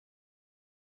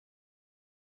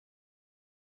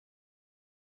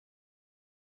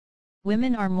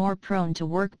Women are more prone to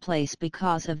workplace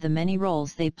because of the many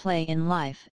roles they play in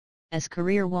life, as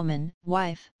career woman,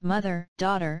 wife, mother,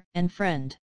 daughter, and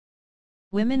friend.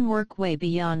 Women work way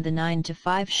beyond the 9 to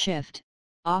 5 shift,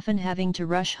 often having to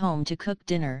rush home to cook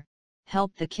dinner,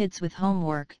 help the kids with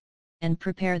homework, and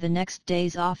prepare the next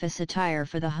day's office attire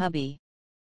for the hubby.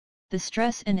 The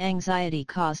stress and anxiety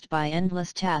caused by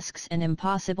endless tasks and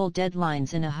impossible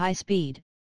deadlines in a high-speed,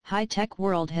 high-tech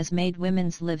world has made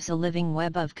women's lives a living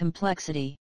web of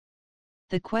complexity.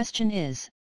 The question is,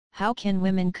 how can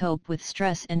women cope with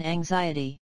stress and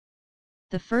anxiety?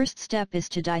 The first step is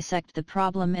to dissect the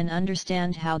problem and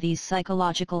understand how these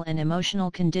psychological and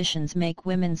emotional conditions make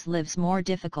women's lives more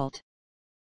difficult.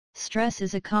 Stress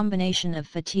is a combination of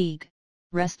fatigue,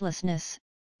 restlessness,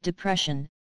 depression,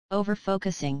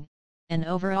 overfocusing, and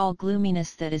overall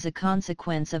gloominess that is a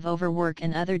consequence of overwork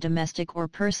and other domestic or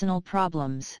personal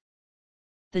problems.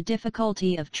 The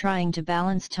difficulty of trying to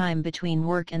balance time between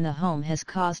work and the home has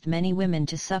caused many women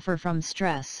to suffer from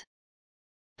stress.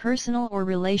 Personal or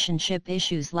relationship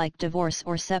issues like divorce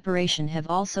or separation have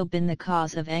also been the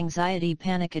cause of anxiety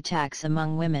panic attacks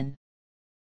among women.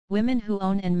 Women who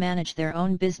own and manage their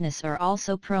own business are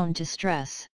also prone to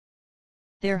stress.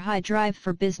 Their high drive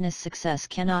for business success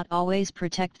cannot always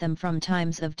protect them from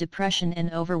times of depression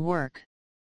and overwork.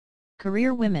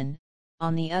 Career women,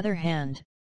 on the other hand,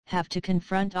 have to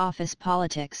confront office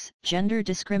politics, gender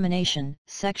discrimination,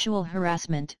 sexual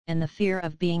harassment, and the fear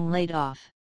of being laid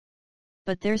off.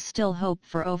 But there's still hope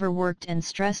for overworked and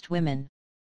stressed women.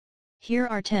 Here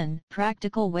are 10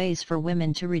 practical ways for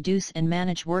women to reduce and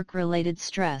manage work-related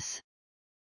stress.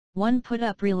 1. Put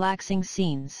up relaxing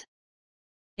scenes.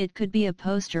 It could be a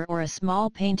poster or a small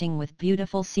painting with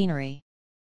beautiful scenery.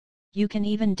 You can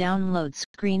even download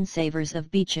screensavers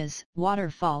of beaches,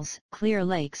 waterfalls, clear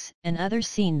lakes, and other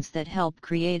scenes that help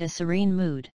create a serene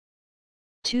mood.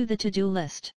 2. The to-do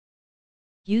list.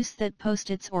 Use that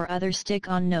post-its or other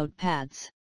stick-on notepads.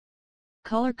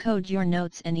 Color code your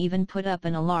notes and even put up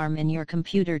an alarm in your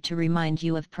computer to remind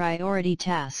you of priority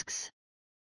tasks.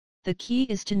 The key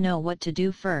is to know what to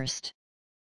do first.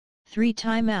 3.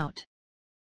 Time out.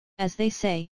 As they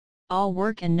say, all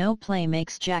work and no play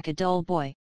makes Jack a dull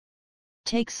boy.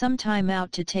 Take some time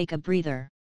out to take a breather.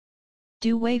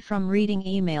 Do away from reading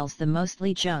emails, the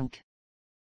mostly junk.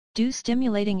 Do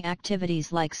stimulating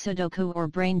activities like Sudoku or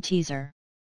brain teaser.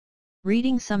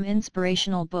 Reading some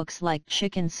inspirational books like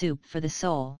Chicken Soup for the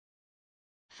Soul.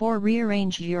 4.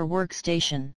 Rearrange your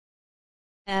workstation.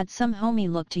 Add some homey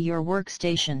look to your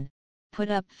workstation,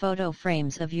 put up photo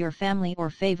frames of your family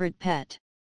or favorite pet.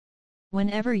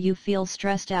 Whenever you feel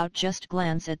stressed out, just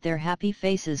glance at their happy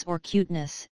faces or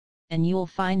cuteness, and you'll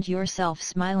find yourself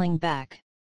smiling back.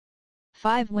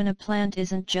 5. When a plant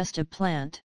isn't just a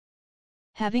plant.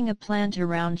 Having a plant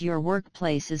around your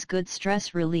workplace is good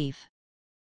stress relief.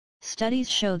 Studies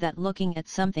show that looking at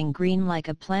something green like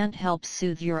a plant helps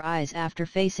soothe your eyes after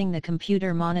facing the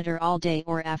computer monitor all day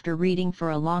or after reading for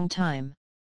a long time.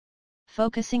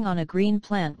 Focusing on a green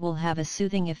plant will have a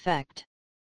soothing effect.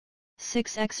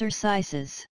 6.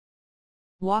 Exercises.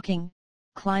 Walking,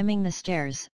 climbing the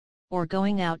stairs, or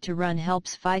going out to run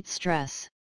helps fight stress.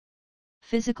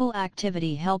 Physical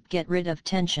activity helps get rid of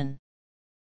tension.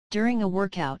 During a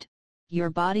workout, your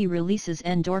body releases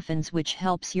endorphins, which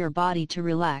helps your body to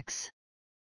relax.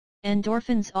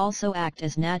 Endorphins also act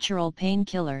as natural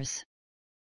painkillers.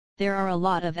 There are a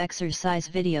lot of exercise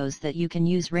videos that you can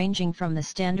use, ranging from the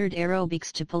standard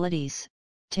aerobics to pilates,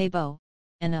 tae-bo,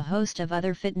 and a host of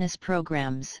other fitness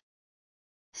programs.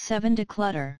 7.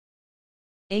 De-clutter.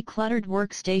 A cluttered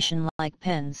workstation like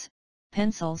pens,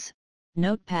 pencils,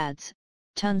 notepads,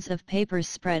 tons of papers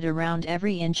spread around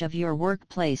every inch of your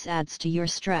workplace adds to your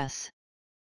stress.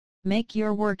 Make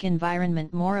your work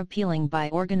environment more appealing by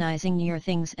organizing your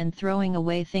things and throwing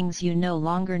away things you no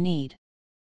longer need.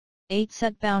 8.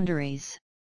 Set boundaries.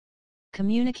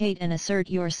 Communicate and assert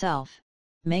yourself.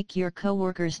 Make your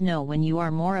coworkers know when you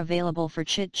are more available for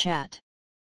chit-chat.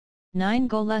 9.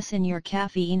 Go less in your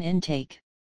caffeine intake.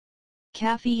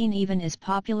 Caffeine even is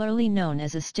popularly known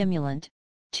as a stimulant.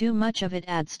 Too much of it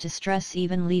adds to stress,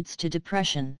 even leads to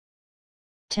depression.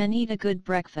 10. Eat a good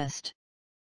breakfast.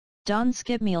 Don't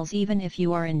skip meals even if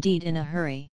you are indeed in a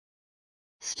hurry.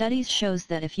 Studies shows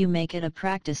that if you make it a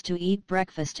practice to eat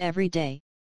breakfast every day,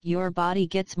 your body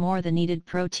gets more than needed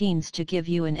proteins to give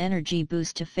you an energy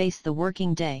boost to face the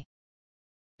working day.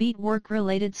 Beat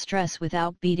work-related stress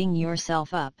without beating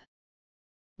yourself up.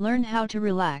 Learn how to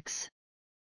relax.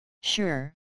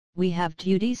 Sure, we have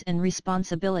duties and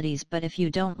responsibilities, but if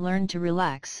you don't learn to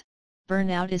relax,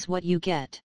 burnout is what you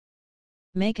get.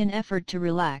 Make an effort to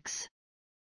relax.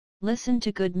 Listen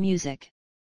to good music.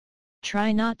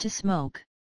 Try not to smoke.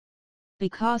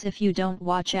 Because if you don't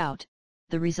watch out,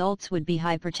 the results would be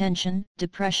hypertension,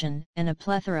 depression, and a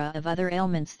plethora of other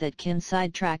ailments that can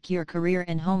sidetrack your career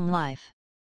and home life.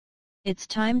 It's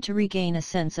time to regain a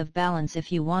sense of balance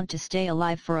if you want to stay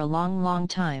alive for a long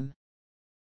time.